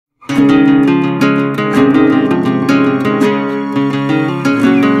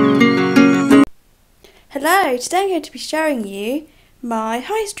Hello, today I'm going to be showing you my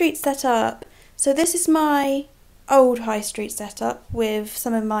high street setup. So this is my old high street setup with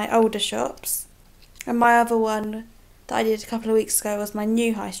some of my older shops, and my other one that I did a couple of weeks ago was my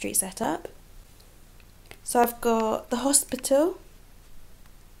new high street setup. So I've got the hospital,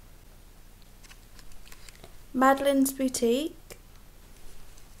 Madeline's boutique,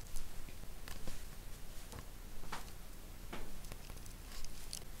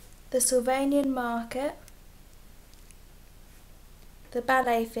 the Sylvanian market, the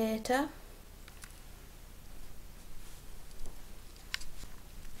Ballet theatre,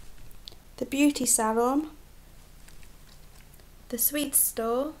 the beauty salon, the sweets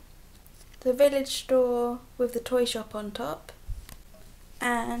store, the village store with the toy shop on top,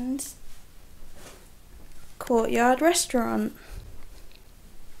 and Courtyard restaurant.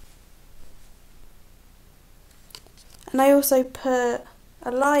 And I also put a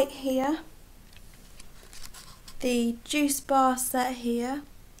light here, the juice bar set here,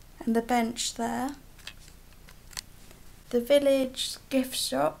 and the bench there, the village gift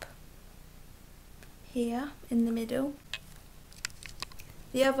shop here in the middle,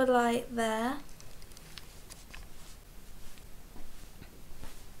 the other light there,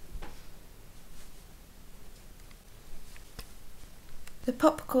 the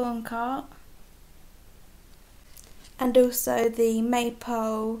popcorn cart, and also the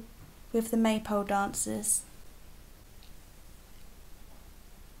maypole with the maypole dancers.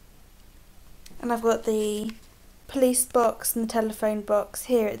 And I've got the police box and the telephone box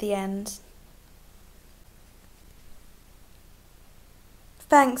here at the end.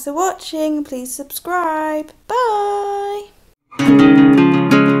 Thanks for watching, please subscribe, bye!